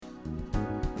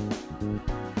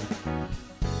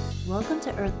Welcome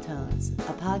to Earth Tones,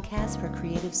 a podcast for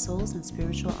creative souls and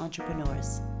spiritual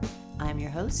entrepreneurs. I'm your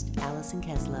host, Allison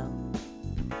Keslow.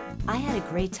 I had a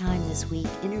great time this week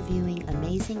interviewing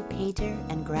amazing painter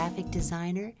and graphic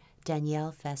designer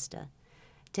Danielle Festa.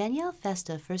 Danielle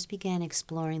Festa first began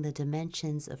exploring the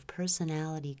dimensions of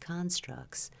personality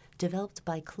constructs developed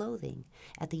by clothing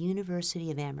at the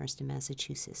University of Amherst in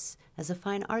Massachusetts as a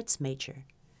fine arts major.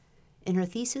 In her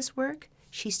thesis work,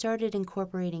 she started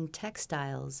incorporating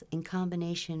textiles in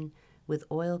combination with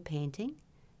oil painting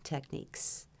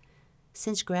techniques.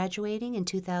 Since graduating in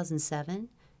 2007,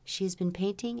 she has been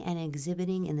painting and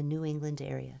exhibiting in the New England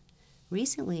area.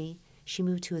 Recently, she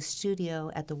moved to a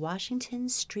studio at the Washington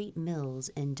Street Mills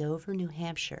in Dover, New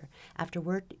Hampshire, after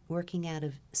working out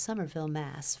of Somerville,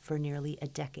 Mass. For nearly a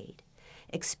decade,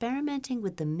 experimenting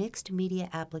with the mixed media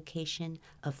application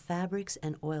of fabrics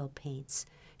and oil paints.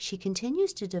 She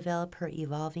continues to develop her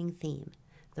evolving theme,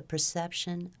 the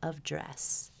perception of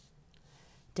dress.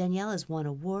 Danielle has won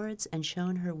awards and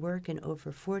shown her work in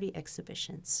over 40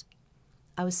 exhibitions.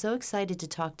 I was so excited to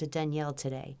talk to Danielle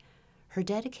today. Her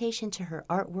dedication to her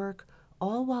artwork,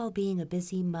 all while being a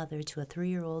busy mother to a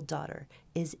 3-year-old daughter,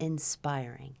 is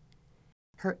inspiring.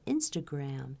 Her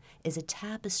Instagram is a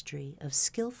tapestry of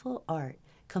skillful art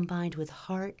combined with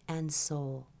heart and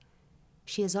soul.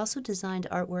 She has also designed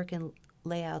artwork and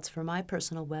layouts for my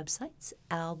personal websites,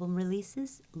 album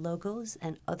releases, logos,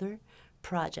 and other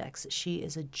projects. She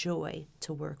is a joy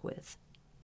to work with.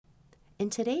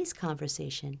 In today's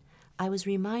conversation, I was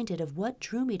reminded of what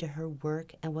drew me to her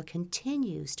work, and what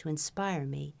continues to inspire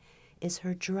me is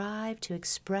her drive to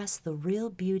express the real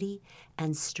beauty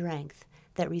and strength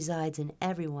that resides in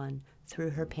everyone through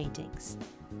her paintings.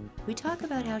 We talk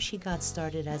about how she got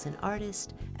started as an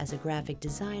artist, as a graphic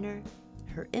designer,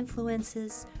 her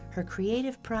influences, her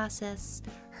creative process,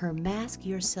 her Mask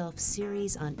Yourself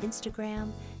series on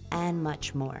Instagram, and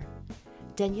much more.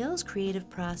 Danielle's creative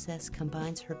process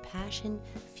combines her passion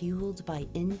fueled by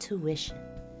intuition.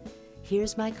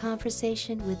 Here's my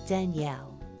conversation with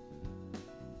Danielle.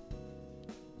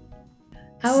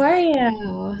 How are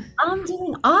you? I'm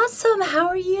doing awesome. How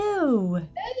are you?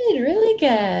 Good, really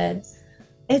good.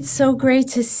 It's so great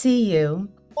to see you.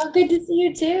 Well, good to see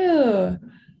you too.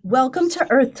 Welcome to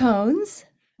Earth Tones.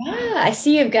 Ah, I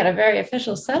see you've got a very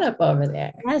official setup over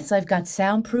there. Yes, I've got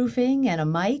soundproofing and a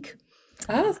mic.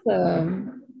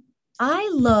 Awesome. I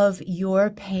love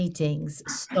your paintings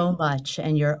so much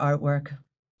and your artwork.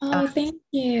 Oh, thank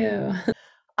you.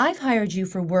 I've hired you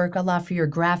for work a lot for your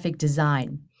graphic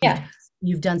design. Yeah.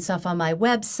 You've done stuff on my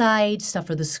website, stuff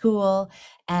for the school,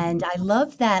 and I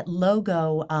love that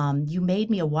logo you made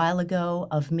me a while ago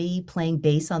of me playing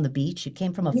bass on the beach. It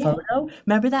came from a Yeah. photo.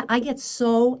 Remember that? I get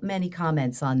so many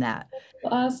comments on that.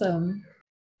 Awesome.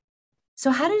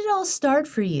 So how did it all start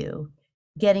for you,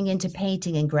 getting into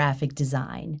painting and graphic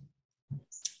design?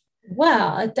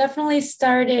 Well, it definitely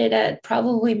started at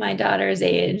probably my daughter's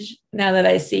age. Now that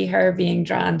I see her being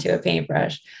drawn to a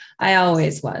paintbrush, I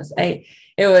always was.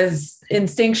 It was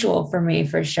instinctual for me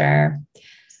for sure.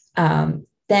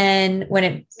 Then when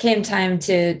it came time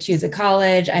to choose a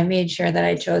college, I made sure that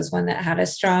I chose one that had a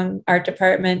strong art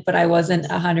department, but I wasn't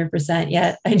 100%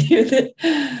 yet. I knew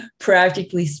that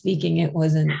practically speaking, it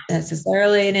wasn't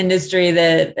necessarily an industry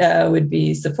that would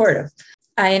be supportive.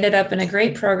 I ended up in a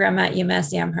great program at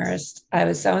UMass Amherst. I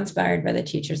was so inspired by the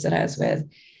teachers that I was with,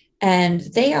 and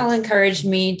they all encouraged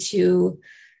me to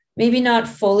maybe not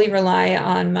fully rely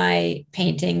on my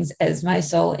paintings as my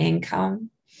sole income,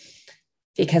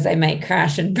 because I might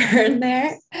crash and burn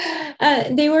there.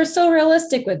 They were so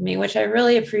realistic with me, which I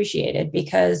really appreciated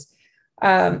because,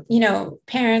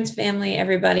 parents, family,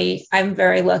 everybody, I'm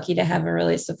very lucky to have a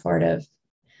really supportive,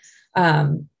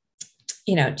 cheerleading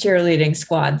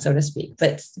squad, so to speak.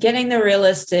 But getting the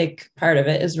realistic part of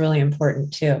it is really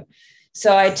important too.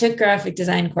 So I took graphic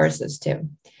design courses too.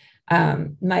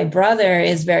 My brother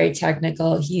is very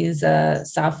technical. He's a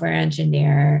software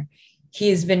engineer.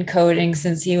 He's been coding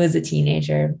since he was a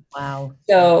teenager. Wow.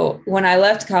 So when I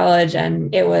left college,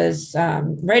 and it was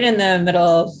right in the middle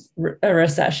of a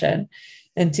recession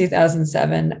in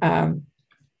 2007,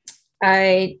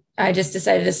 I just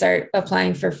decided to start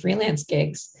applying for freelance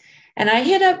gigs. And I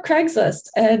hit up Craigslist,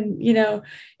 and,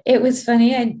 it was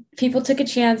funny. People took a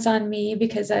chance on me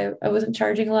because I wasn't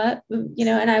charging a lot,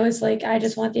 and I was like, I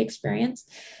just want the experience.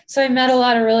 So I met a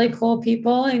lot of really cool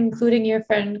people, including your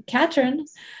friend, Katrin,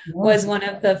 was one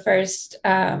of the first,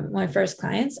 my first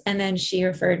clients. And then she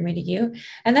referred me to you.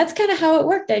 And that's kind of how it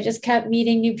worked. I just kept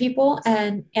meeting new people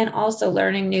and also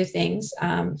learning new things.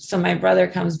 So my brother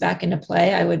comes back into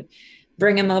play. I would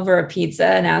bring him over a pizza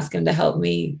and ask him to help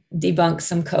me debunk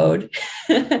some code.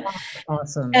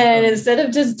 Awesome. And instead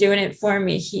of just doing it for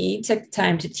me, he took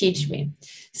time to teach me.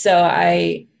 So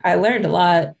I learned a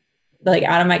lot, like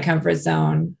out of my comfort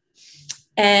zone.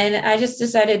 And I just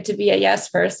decided to be a yes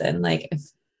person. Like if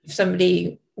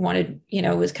somebody wanted,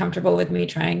 was comfortable with me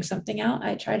trying something out,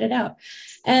 I tried it out.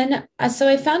 And so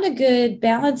I found a good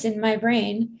balance in my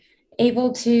brain,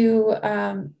 able to,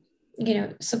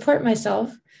 support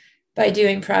myself by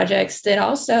doing projects that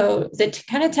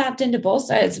kind of tapped into both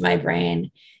sides of my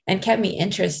brain and kept me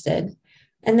interested.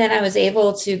 And then I was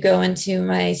able to go into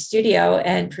my studio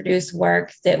and produce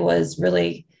work that was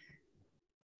really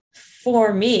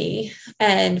for me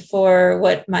and for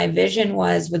what my vision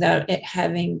was, without it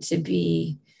having to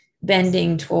be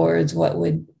bending towards what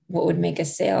would make a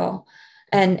sale.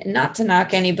 And not to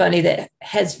knock anybody that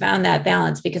has found that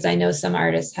balance, because I know some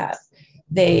artists have.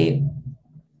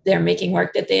 They're making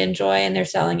work that they enjoy and they're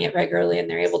selling it regularly and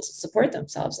they're able to support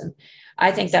themselves. And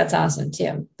I think that's awesome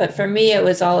too. But for me, it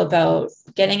was all about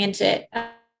getting into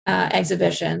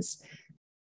exhibitions,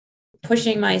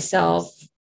 pushing myself,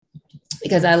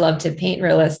 because I love to paint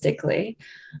realistically.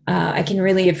 I can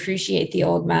really appreciate the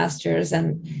old masters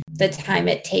and the time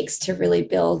it takes to really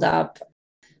build up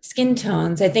skin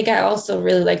tones. I think I also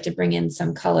really like to bring in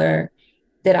some color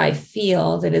that I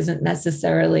feel that isn't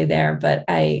necessarily there, but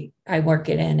I work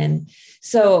it in. And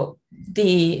so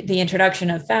the introduction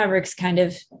of fabrics kind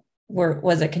of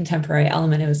was a contemporary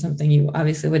element. It was something you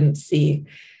obviously wouldn't see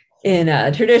in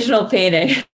a traditional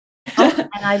painting.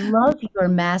 And I love your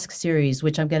mask series,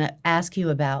 which I'm going to ask you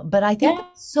about. But I think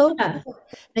it's so cool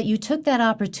that you took that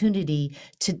opportunity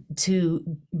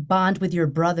to bond with your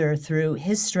brother through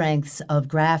his strengths of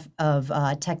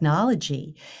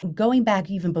technology. Going back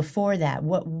even before that,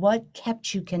 what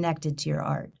kept you connected to your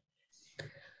art?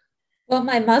 Well,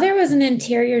 my mother was an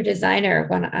interior designer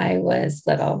when I was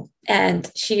little, and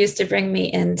she used to bring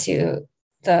me into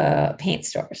the paint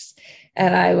stores.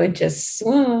 And I would just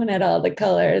swoon at all the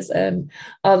colors and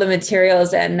all the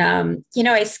materials. And,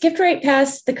 I skipped right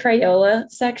past the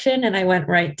Crayola section and I went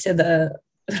right to the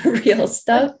real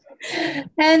stuff.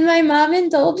 And my mom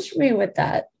indulged me with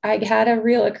that. I had a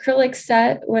real acrylic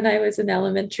set when I was in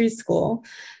elementary school,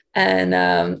 and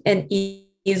an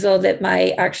easel that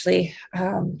my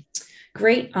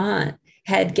great aunt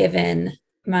had given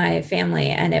my family,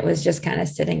 and it was just kind of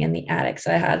sitting in the attic.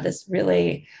 So I had this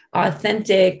really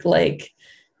authentic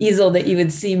easel that you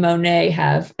would see Monet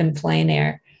have in plein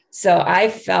air. So I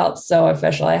felt so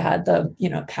official. I had the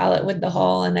palette with the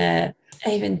hole in it.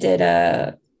 I even did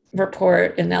a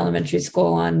report in elementary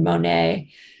school on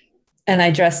Monet, and I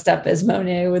dressed up as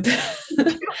Monet with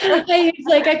I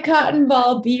used a cotton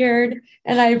ball beard,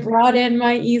 and I brought in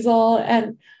my easel,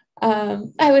 and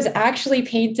I was actually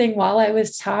painting while I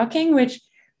was talking, which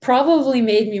probably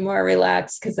made me more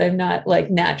relaxed because I'm not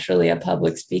naturally a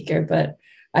public speaker, but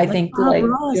I think doing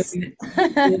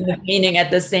the painting at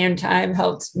the same time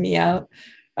helped me out.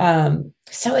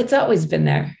 So it's always been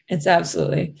there. It's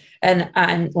absolutely.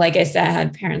 And like I said, I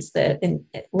had parents that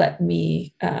let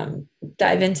me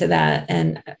dive into that,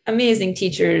 and amazing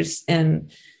teachers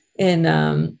in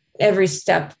every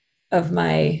step of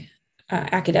my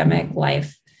academic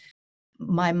life.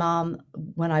 My mom,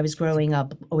 when I was growing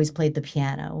up, always played the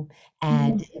piano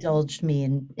and indulged me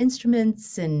in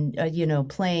instruments and,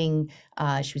 playing.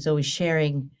 She was always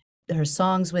sharing her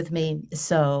songs with me.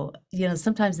 So,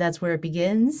 sometimes that's where it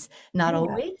begins, not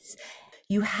always.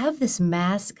 You have this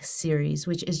mask series,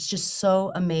 which is just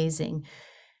so amazing.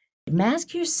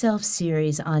 Mask Yourself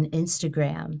series on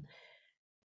Instagram.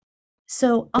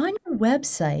 So on your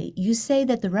website, you say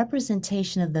that the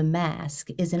representation of the mask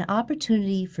is an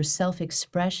opportunity for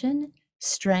self-expression,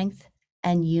 strength,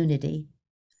 and unity.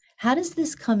 How does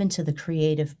this come into the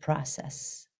creative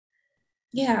process?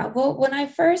 Yeah, well, when I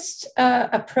first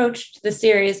approached the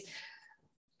series,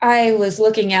 I was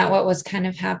looking at what was kind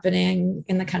of happening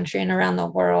in the country and around the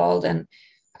world, and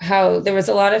how there was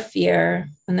a lot of fear,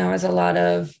 and there was a lot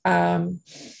of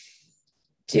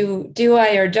do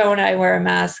I or don't I wear a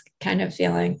mask kind of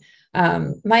feeling.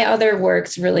 My other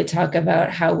works really talk about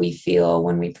how we feel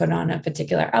when we put on a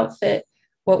particular outfit.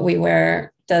 What we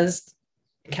wear does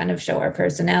kind of show our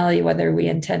personality, whether we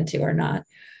intend to or not.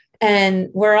 And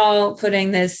we're all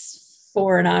putting this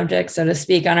foreign object, so to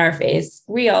speak, on our face.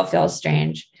 We all feel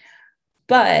strange,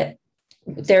 but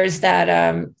there's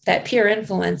that peer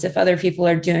influence. If other people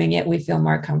are doing it, we feel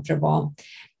more comfortable.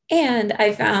 And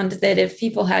I found that if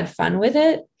people had fun with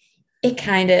it, it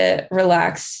kind of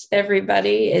relaxed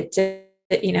everybody.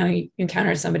 You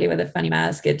encounter somebody with a funny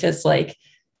mask, it just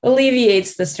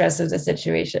alleviates the stress of the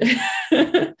situation.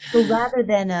 So rather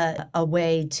than a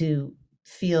way to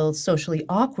feel socially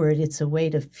awkward, it's a way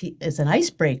to feel, it's an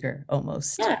icebreaker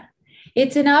almost. Yeah.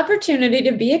 It's an opportunity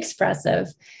to be expressive,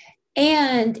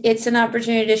 and it's an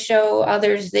opportunity to show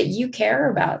others that you care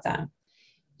about them.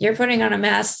 You're putting on a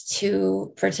mask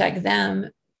to protect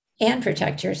them and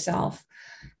protect yourself.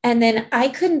 And then I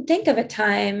couldn't think of a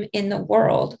time in the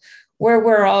world where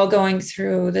we're all going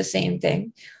through the same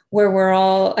thing, where we're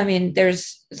all, I mean,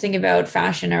 there's thinking about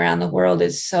fashion around the world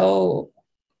is so,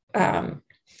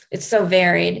 it's so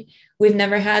varied. We've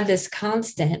never had this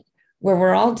constant where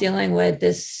we're all dealing with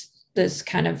this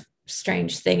kind of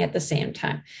strange thing at the same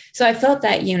time. So I felt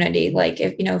that unity, like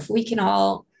if we can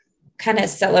all kind of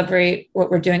celebrate what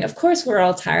we're doing. Of course, we're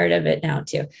all tired of it now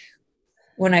too.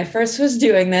 When I first was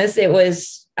doing this, it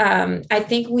was, I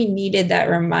think we needed that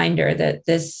reminder that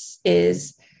this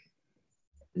is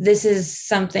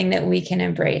something that we can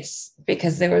embrace,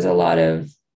 because there was a lot of,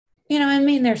 I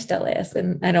mean, there still is,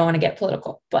 and I don't want to get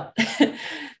political, but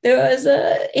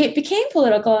it became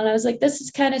political, and I was like, this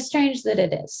is kind of strange that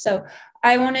it is. So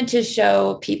I wanted to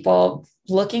show people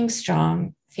looking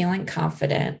strong, feeling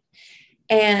confident,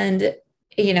 and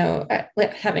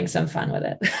having some fun with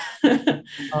it.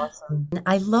 Awesome.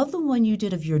 I love the one you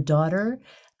did of your daughter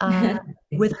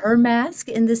with her mask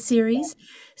in the series.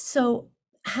 So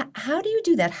how do you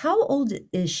do that? How old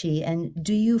is she? And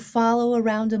do you follow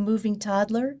around a moving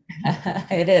toddler?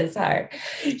 It is hard.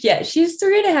 Yeah, she's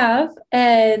 3.5,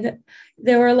 and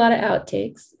there were a lot of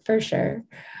outtakes for sure.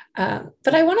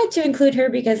 But I wanted to include her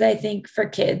because I think for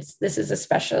kids, this is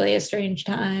especially a strange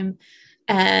time.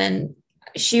 And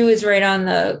she was right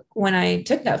on when I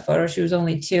took that photo, she was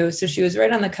only 2. So she was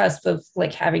right on the cusp of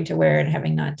like having to wear it and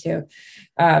having not to.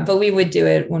 But we would do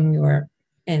it when we were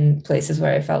in places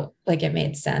where I felt like it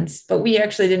made sense. But we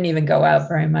actually didn't even go out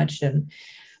very much. And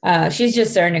she's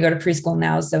just starting to go to preschool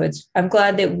now. So I'm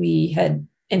glad that we had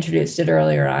introduced it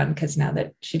earlier on, because now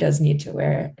that she does need to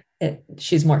wear it,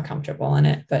 she's more comfortable in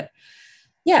it. But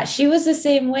yeah, she was the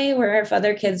same way, where if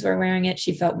other kids were wearing it,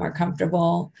 she felt more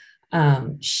comfortable.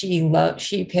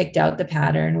 She picked out the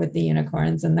pattern with the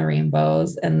unicorns and the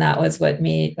rainbows, and that's what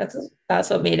made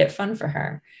it fun for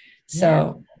her.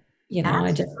 So,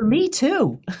 I just, for me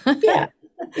too. yeah.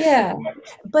 Yeah.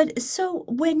 But so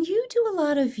when you do a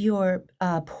lot of your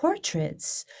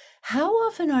portraits, how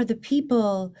often are the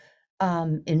people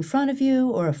in front of you,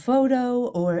 or a photo,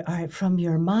 or are it from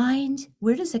your mind?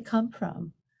 Where does it come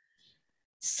from?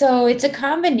 So it's a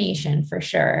combination for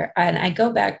sure. And I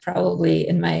go back probably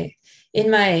in my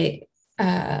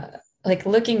like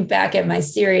looking back at my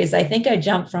series, I think I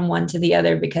jumped from one to the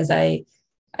other because I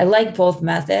like both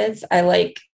methods. I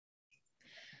like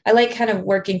kind of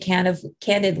working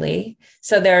candidly.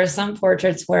 So there are some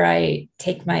portraits where I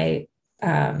take my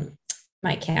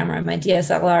my camera, my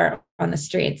DSLR, on the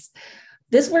streets.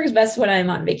 This works best when I'm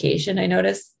on vacation, I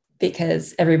notice,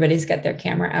 because everybody's got their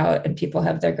camera out and people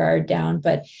have their guard down.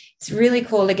 But it's really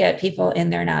cool to get people in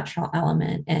their natural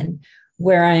element, and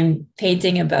where I'm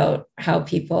painting about how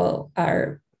people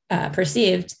are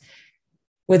perceived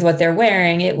with what they're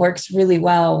wearing. It works really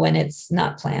well when it's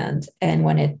not planned and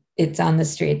when it's on the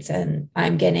streets, and I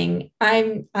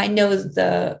know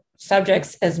the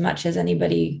subjects as much as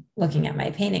anybody looking at my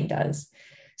painting does.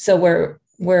 So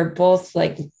we're both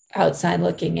like outside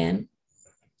looking in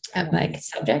at my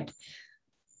subject.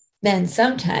 Then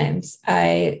sometimes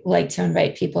I like to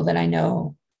invite people that I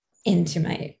know into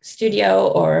my studio,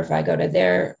 or if I go to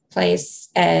their place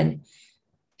and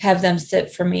have them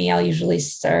sit for me, I'll usually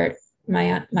start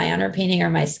my honor painting or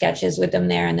my sketches with them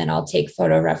there, and then I'll take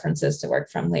photo references to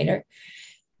work from later.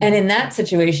 And in that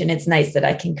situation, it's nice that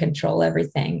I can control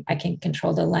everything. I can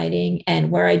control the lighting.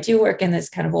 And where I do work in this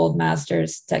kind of old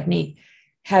master's technique,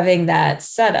 having that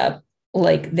setup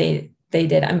like they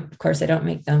did. Of course, I don't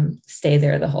make them stay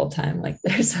there the whole time like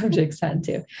their subjects had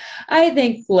to. I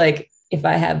think like if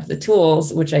I have the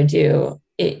tools, which I do,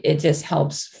 it just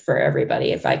helps for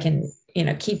everybody. If I can,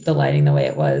 keep the lighting the way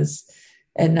it was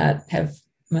and not have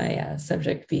my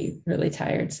subject be really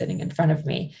tired sitting in front of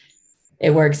me,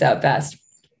 it works out best.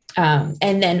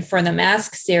 And then for the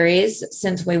mask series,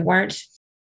 since we weren't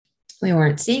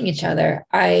seeing each other,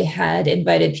 I had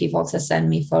invited people to send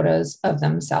me photos of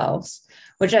themselves,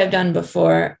 which I've done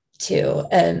before too.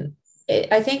 And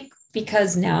I think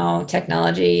because now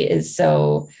technology is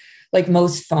so, like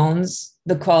most phones,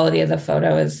 the quality of the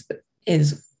photo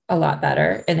is a lot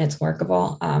better and it's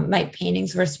workable. My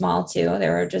paintings were small too. They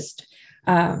were just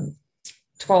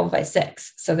 12 by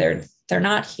 6. So they're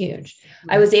not huge.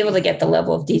 I was able to get the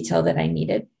level of detail that I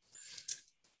needed.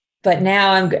 But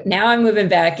now I'm moving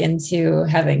back into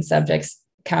having subjects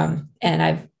come,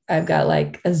 and I've got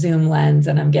like a zoom lens,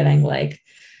 and I'm getting like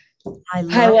I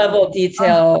high love level it. Oh,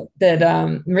 detail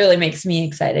that really makes me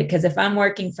excited, because if I'm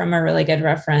working from a really good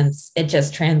reference, it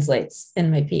just translates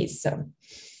in my piece. So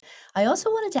I also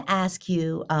wanted to ask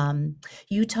you,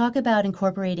 you talk about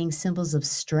incorporating symbols of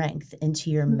strength into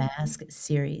your mask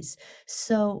series.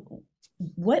 So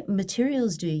what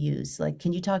materials do you use? Like,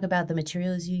 can you talk about the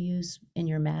materials you use in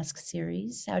your mask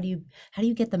series? How do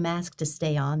you get the mask to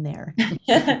stay on there?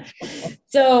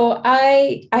 so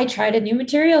I tried a new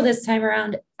material this time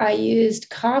around. I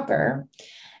used copper,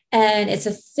 and it's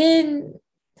a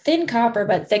thin copper,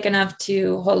 but thick enough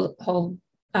to hold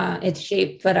its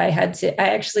shape. But I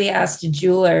actually asked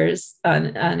jewelers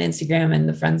on Instagram and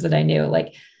the friends that I knew,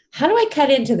 like, how do I cut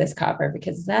into this copper?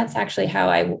 Because that's actually how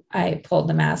I pulled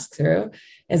the mask through,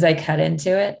 is I cut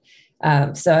into it.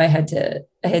 So I had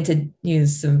to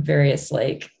use some various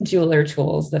like jeweler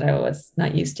tools that I was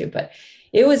not used to, but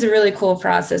it was a really cool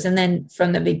process. And then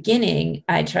from the beginning,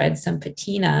 I tried some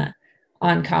patina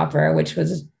on copper, which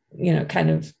was, kind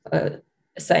of a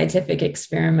scientific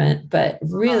experiment, but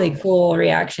really cool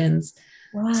reactions.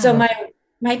 So Wow.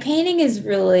 my painting is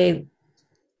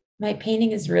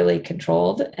really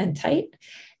controlled and tight.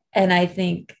 And I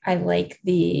think I like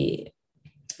the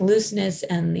looseness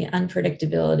and the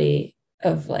unpredictability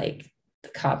of like the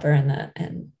copper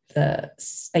and the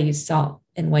I use salt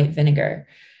and white vinegar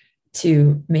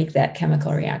to make that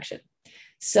chemical reaction.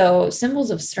 So symbols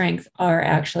of strength are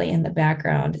actually in the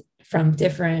background from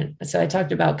different. So I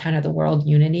talked about kind of the world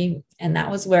unity, and that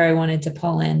was where I wanted to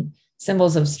pull in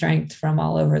symbols of strength from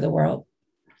all over the world.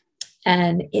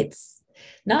 And it's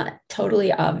not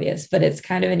totally obvious, but it's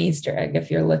kind of an Easter egg.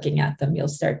 If you're looking at them, you'll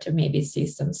start to maybe see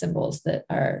some symbols that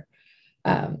are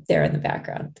there in the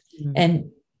background. Mm.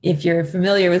 And if you're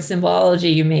familiar with symbology,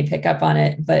 you may pick up on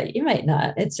it, but you might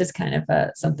not. It's just kind of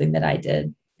something that I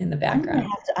did in the background.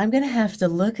 I'm gonna have to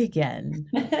look again.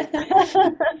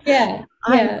 Yeah,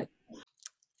 I'm yeah.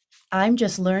 I'm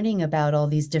just learning about all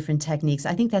these different techniques.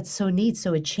 I think that's so neat.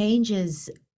 So it changes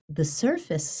the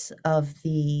surface of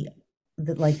the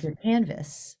like your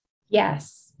canvas.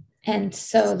 Yes. And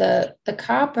so the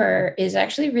copper is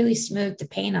actually really smooth to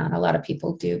paint on. A lot of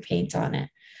people do paint on it,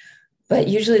 but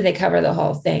usually they cover the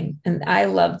whole thing. And I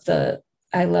love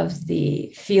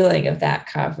the feeling of that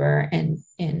copper and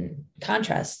in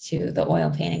contrast to the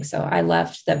oil painting. So I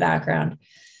left the background,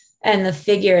 and the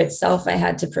figure itself I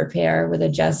had to prepare with a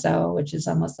gesso, which is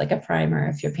almost like a primer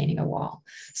if you're painting a wall.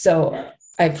 So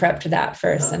I prepped that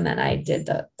first, and then I did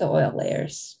the oil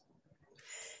layers.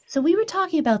 So we were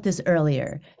talking about this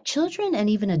earlier. Children and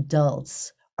even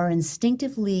adults are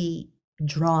instinctively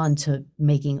drawn to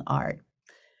making art,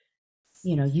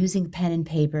 using pen and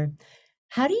paper.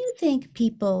 How do you think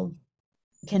people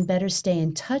can better stay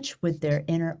in touch with their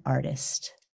inner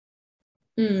artist?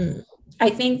 Mm. I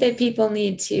think that people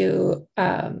need to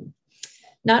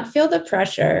not feel the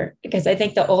pressure, because I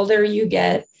think the older you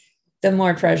get, the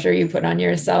more pressure you put on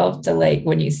yourself to, like,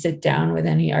 when you sit down with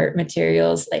any art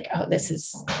materials, like, oh,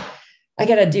 I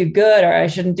got to do good, or I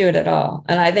shouldn't do it at all.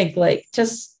 And I think like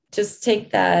just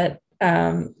take that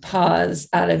pause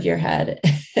out of your head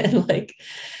and like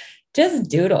just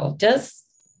doodle, just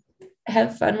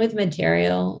have fun with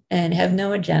material and have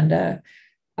no agenda.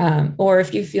 Or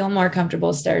if you feel more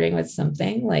comfortable starting with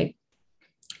something, like,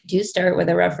 do start with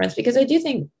a reference, because I do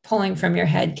think pulling from your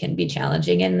head can be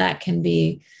challenging, and that can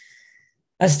be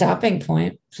a stopping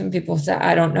point. Some people say,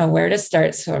 I don't know where to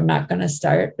start, so I'm not going to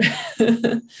start.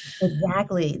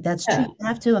 Exactly. That's true. Yeah. You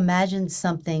have to imagine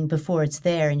something before it's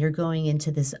there and you're going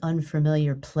into this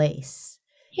unfamiliar place.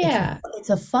 It's a, Yeah. it's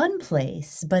a fun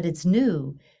place, but it's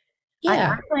new. I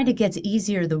Yeah. find it gets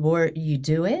easier the more you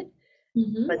do it,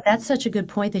 Mhm. but that's such a good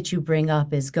point that you bring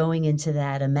up is going into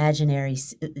that imaginary,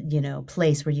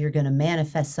 place where you're going to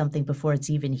manifest something before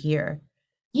it's even here.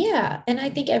 Yeah. And I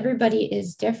think everybody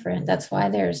is different. That's why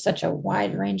there's such a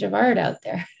wide range of art out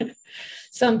there.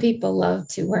 Some people love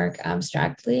to work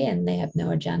abstractly and they have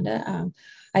no agenda.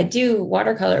 I do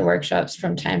watercolor workshops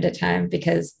from time to time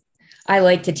because I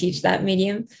like to teach that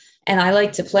medium, and I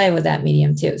like to play with that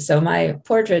medium too. So my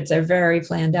portraits are very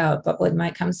planned out, but when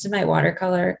it comes to my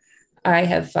watercolor, I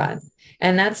have fun.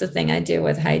 And that's the thing I do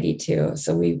with Heidi too.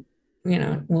 So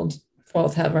we'll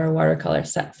both have our watercolor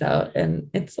sets out, and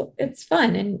it's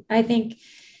fun. And I think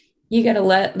you got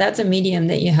to that's a medium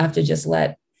that you have to just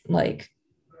let, like,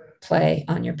 play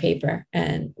on your paper.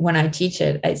 And when I teach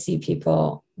it, I see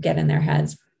people get in their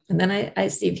heads. And then I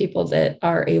see people that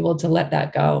are able to let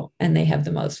that go, and they have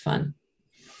the most fun.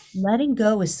 Letting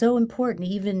go is so important,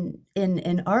 even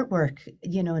in artwork,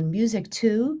 in music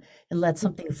too, and let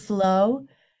something flow.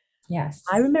 Yes.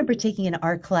 I remember taking an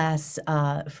art class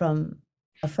from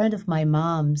a friend of my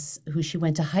mom's who she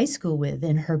went to high school with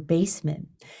in her basement.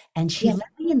 And she Yeah. let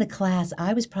me in the class.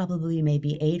 I was probably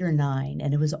maybe 8 or 9,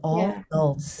 and it was all Yeah.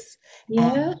 adults.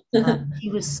 And Yeah. she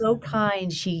was so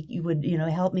kind. She would,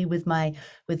 help me with my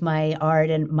art.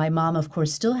 And my mom, of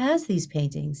course, still has these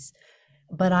paintings.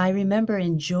 But I remember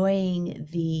enjoying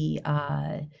the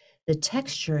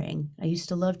texturing. I used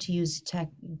to love to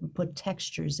put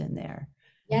textures in there.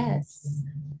 Yes.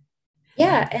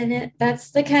 Yeah. And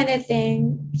that's the kind of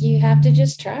thing you have to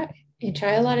just try. You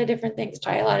try a lot of different things,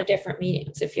 try a lot of different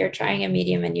mediums. If you're trying a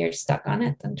medium and you're stuck on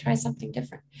it, then try something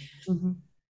different. Mhm.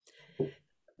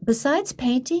 Besides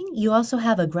painting, you also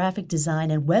have a graphic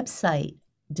design and website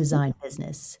design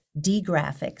business, D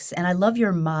Graphics. And I love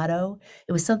your motto.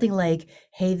 It was something like,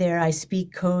 "Hey there, I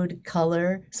speak code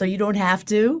color, so you don't have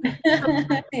to."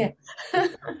 Yeah.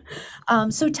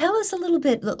 So tell us a little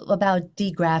bit about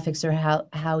D Graphics, or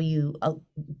how you,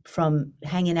 from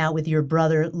hanging out with your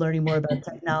brother, learning more about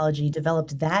technology,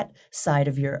 developed that side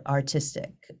of your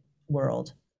artistic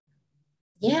world.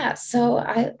 Yeah, so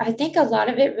I think a lot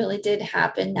of it really did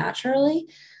happen naturally.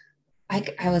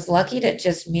 I was lucky to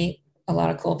just meet a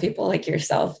lot of cool people like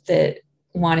yourself that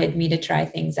wanted me to try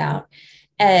things out.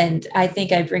 And I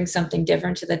think I bring something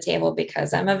different to the table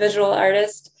because I'm a visual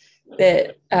artist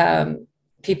that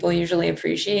people usually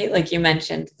appreciate. Like you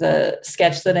mentioned, the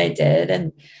sketch that I did,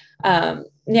 and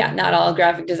yeah, not all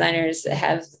graphic designers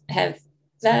have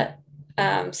that.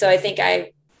 So I think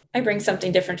I bring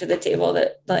something different to the table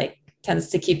that like tends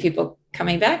to keep people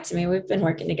coming back to me. We've been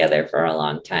working together for a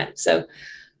long time, so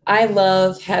I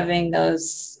love having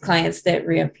those clients that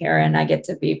reappear and I get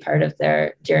to be part of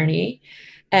their journey.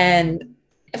 And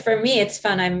for me, it's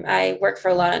fun. I work for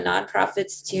a lot of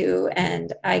nonprofits too,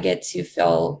 and I get to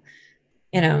feel,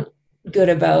 you know, good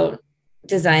about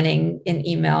designing an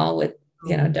email with,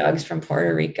 dogs from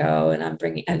Puerto Rico, and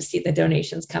I see the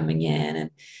donations coming in.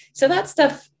 And so that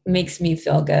stuff makes me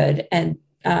feel good. And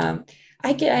I'm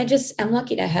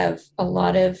lucky to have a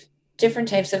lot of different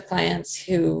types of clients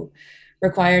who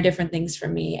require different things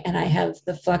from me. And I have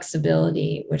the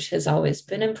flexibility, which has always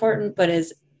been important, but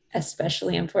is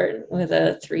especially important with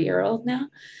a 3-year-old now.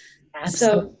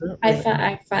 So Absolutely.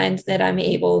 I find that I'm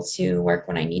able to work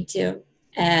when I need to.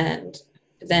 And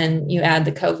then you add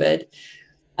the COVID.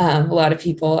 A lot of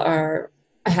people are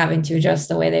having to adjust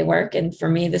the way they work. And for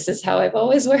me, this is how I've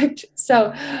always worked.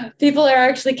 So people are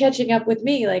actually catching up with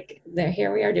me. Like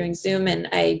here we are doing Zoom, and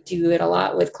I do it a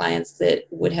lot with clients that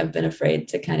would have been afraid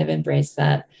to kind of embrace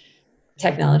that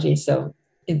technology. So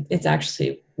it's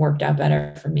actually worked out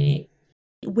better for me.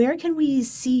 Where can we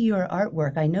see your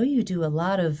artwork? I know you do a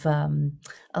lot of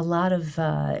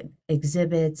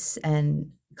exhibits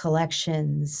and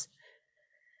collections.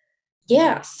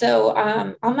 Yeah. So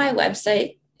on my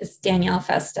website is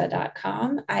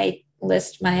daniellefesta.com. I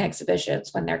list my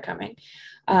exhibitions when they're coming.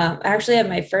 I actually have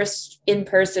my first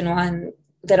in-person one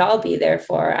that I'll be there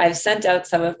for. I've sent out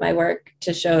some of my work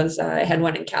to shows. I had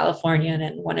one in California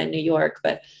and one in New York,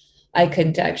 but I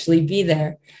couldn't actually be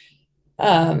there.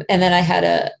 And then I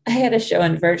had a show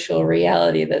in virtual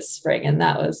reality this spring, and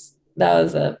that was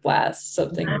a blast.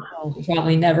 Something Wow. I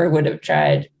probably never would have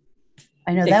tried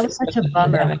I know if that it was such a wasn't a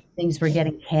bummer when pandemic. things were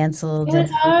getting It canceled and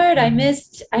was hard. I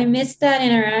missed that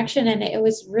interaction, and it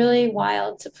was really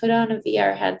wild to put on a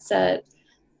VR headset.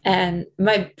 And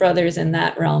my brother's in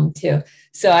that realm too.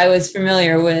 So I was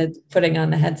familiar with putting on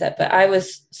the headset, but I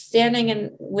was standing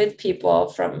with people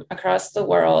from across the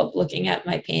world looking at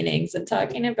my paintings and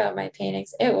talking about my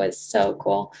paintings. It was so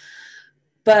cool.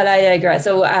 But I digress.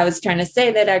 So I was trying to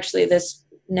say that actually this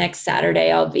next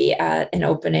Saturday I'll be at an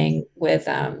opening with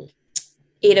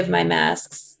 8 of my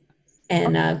masks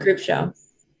and a group show.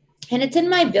 And it's in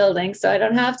my building, so I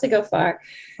don't have to go far.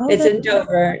 oh, It's that in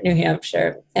Dover, New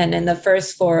Hampshire. And in the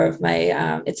first floor of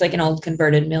my, it's like an old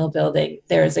converted mill building.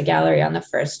 There's a gallery on the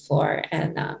first floor.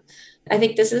 And I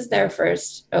think this is their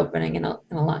first opening in a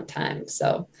long time.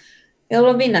 So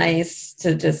it'll be nice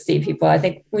to just see people. I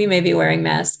think we may be wearing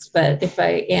masks, but if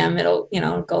I am, it'll,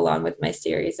 go along with my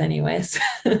series anyways.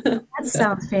 So,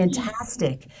 sounds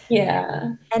fantastic.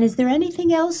 yeah. And is there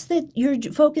anything else that you're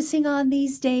focusing on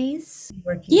these days?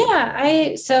 Working.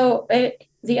 Yeah,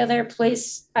 the other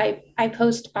place I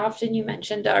post often, you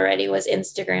mentioned already, was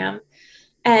Instagram.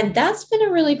 And that's been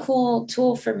a really cool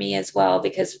tool for me as well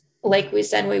because like we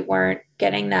said, we weren't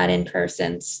getting that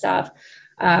in-person stuff.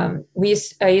 I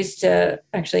used to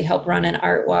actually help run an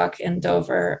art walk in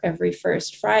Dover every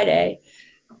first Friday.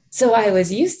 So I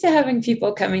was used to having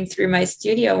people coming through my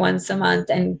studio once a month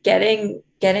and getting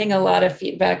a lot of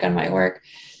feedback on my work.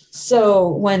 So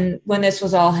when this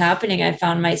was all happening, I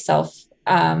found myself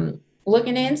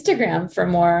looking at Instagram for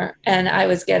more, and I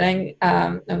was getting,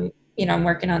 I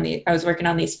was working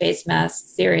on these face mask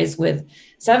series with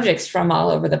subjects from all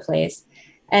over the place,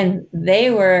 and they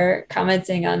were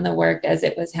commenting on the work as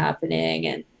it was happening,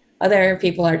 and other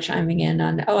people are chiming in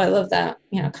on, oh, I love that,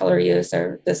 color use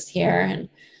or this here, and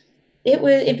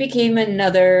it became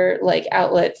another like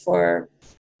outlet for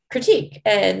critique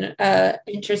and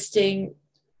interesting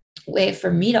way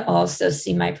for me to also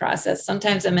see my process.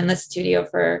 Sometimes I'm in the studio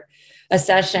for a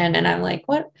session and I'm like,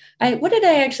 what did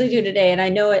I actually do today? And I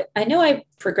know I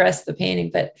progressed the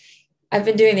painting, but I've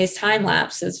been doing these time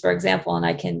lapses, for example, and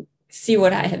I can see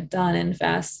what I have done in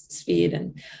fast speed.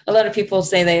 And a lot of people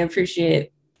say they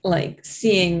appreciate like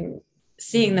seeing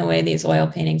the way these oil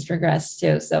paintings progress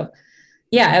too. So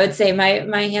yeah, I would say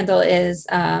my handle is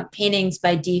paintings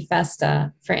by D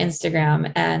Festa for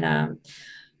Instagram. And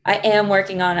I am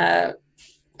working on a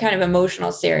kind of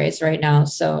emotional series right now.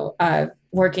 So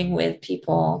working with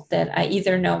people that I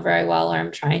either know very well or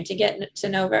I'm trying to get to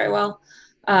know very well,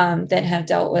 that have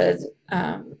dealt with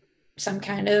some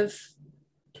kind of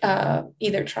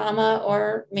either trauma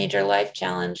or major life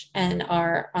challenge and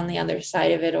are on the other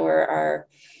side of it, or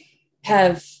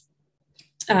have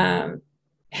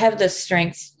the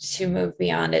strength to move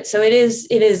beyond it. So it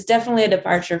is definitely a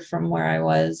departure from where I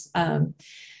was.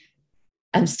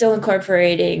 I'm still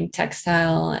incorporating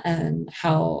textile and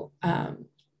how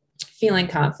feeling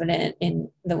confident in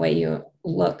the way you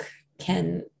look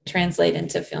can translate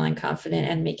into feeling confident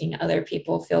and making other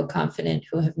people feel confident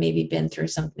who have maybe been through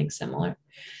something similar.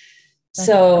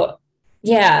 So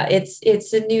yeah,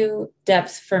 it's a new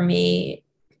depth for me,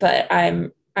 but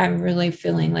I'm really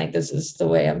feeling like this is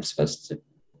what I'm supposed to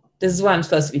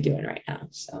be doing right now.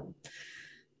 So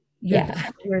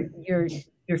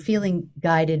you're feeling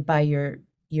guided by your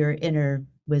inner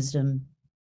wisdom.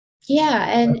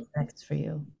 Yeah. And that's for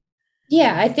you.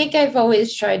 Yeah, I think I've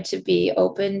always tried to be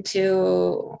open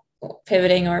to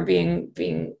pivoting or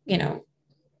being,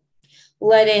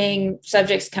 letting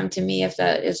subjects come to me if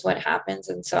that is what happens.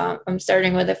 And so I'm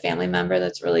starting with a family member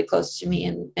that's really close to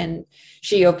me. And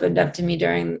she opened up to me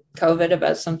during COVID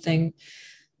about something,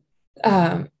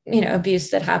 abuse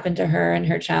that happened to her in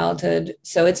her childhood.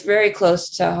 So it's very close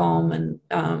to home.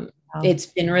 And it's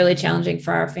been really challenging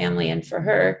for our family and for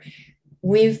her.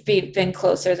 We've been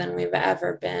closer than we've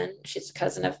ever been. She's a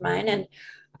cousin of mine. And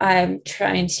I'm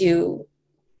trying to,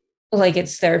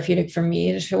 it's therapeutic for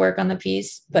me to work on the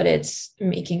piece, but it's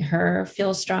making her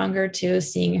feel stronger too,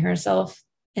 seeing herself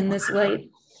in this light.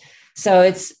 So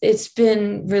it's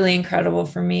been really incredible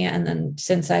for me. And then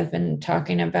since I've been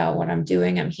talking about what I'm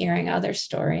doing, I'm hearing other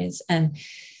stories. And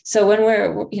so when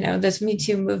we're, this Me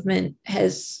Too movement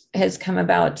has come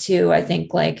about too, I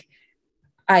think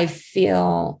I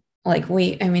feel like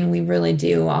we really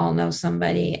do all know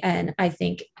somebody. And I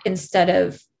think instead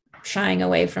of shying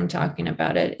away from talking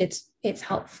about it, it's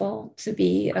helpful to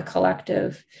be a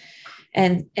collective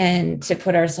and to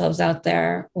put ourselves out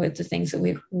there with the things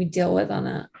that we deal with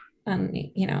on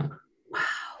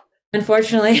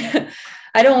unfortunately,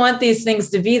 I don't want these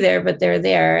things to be there, but they're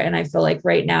there. And I feel like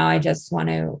right now I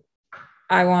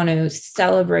want to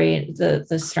celebrate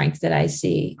the strength that I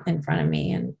see in front of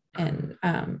me. And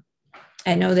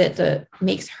I know that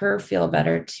makes her feel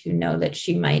better to know that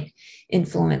she might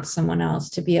influence someone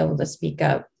else to be able to speak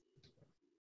up.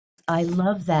 I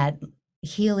love that.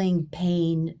 Healing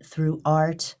pain through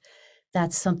art.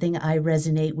 That's something I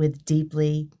resonate with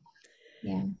deeply.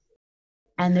 Yeah.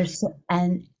 And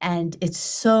and it's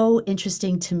so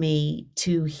interesting to me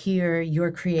to hear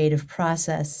your creative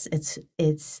process.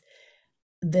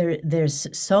 There's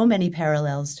so many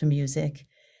parallels to music.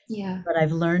 Yeah. But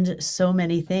I've learned so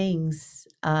many things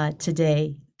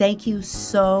today. Thank you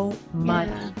so much,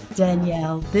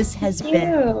 Danielle. This has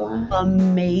been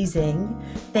amazing.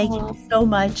 Thank you so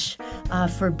much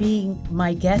for being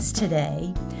my guest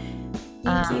today.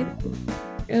 Thank you.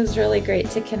 It was really great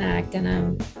to connect.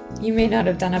 And you may not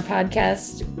have done a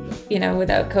podcast,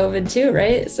 without COVID too,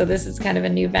 right? So this is kind of a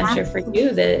new venture for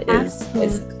you that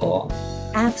is cool.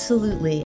 Absolutely.